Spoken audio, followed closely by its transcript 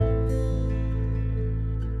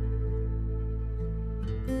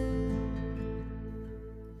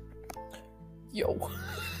Yo.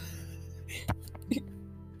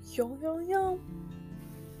 Yo.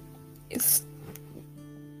 It's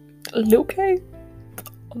Lil K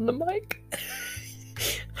on the mic.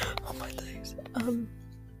 Oh my days.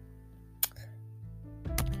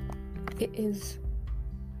 It is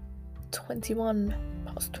 12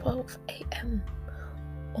 a.m.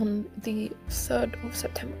 on the 3rd of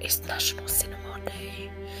September. It's National Cinema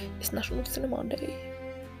Day.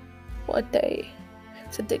 What a day.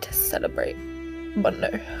 It's a day to celebrate. But no,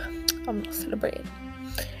 I'm not celebrating.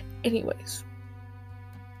 Anyways,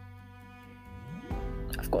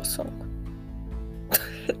 I've got a song.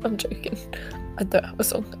 I'm joking. I don't have a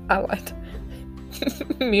song. I lied.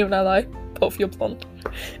 Me and I lie. Both you're blonde.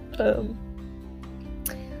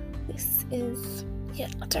 This is,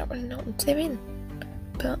 I don't really know what I'm doing.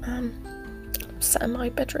 But I'm sat in my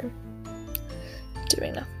bedroom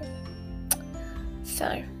doing nothing.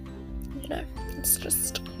 So, it's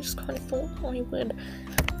just I just kind of thought I would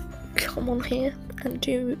come on here and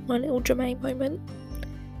do my little Jamae moment.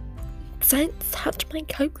 Don't touch my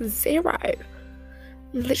Coke Zero.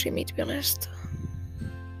 Literally me, to be honest.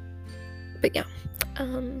 But yeah,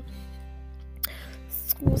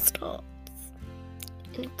 school starts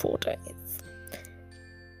in 4 days.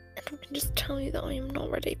 And I can just tell you that I am not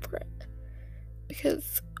ready for it.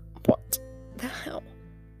 Because what the hell?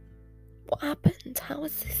 What happened? How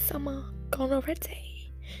is this summer gone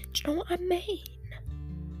already? Do you know what I mean?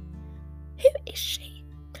 Who is she?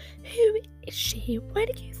 Where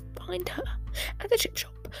did you find her? At the chip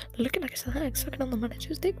shop, looking like a slag, sucking on the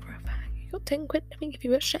manager's dick for a fag. You got 10 quid, let me give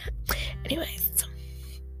you a shot. Anyways,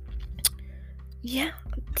 I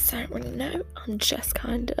don't really know. I'm just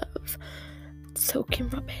kind of talking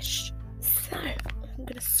rubbish. So, I'm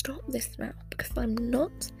gonna stop this now because I'm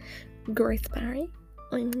not Grace Barry.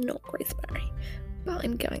 But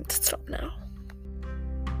I'm going to stop now.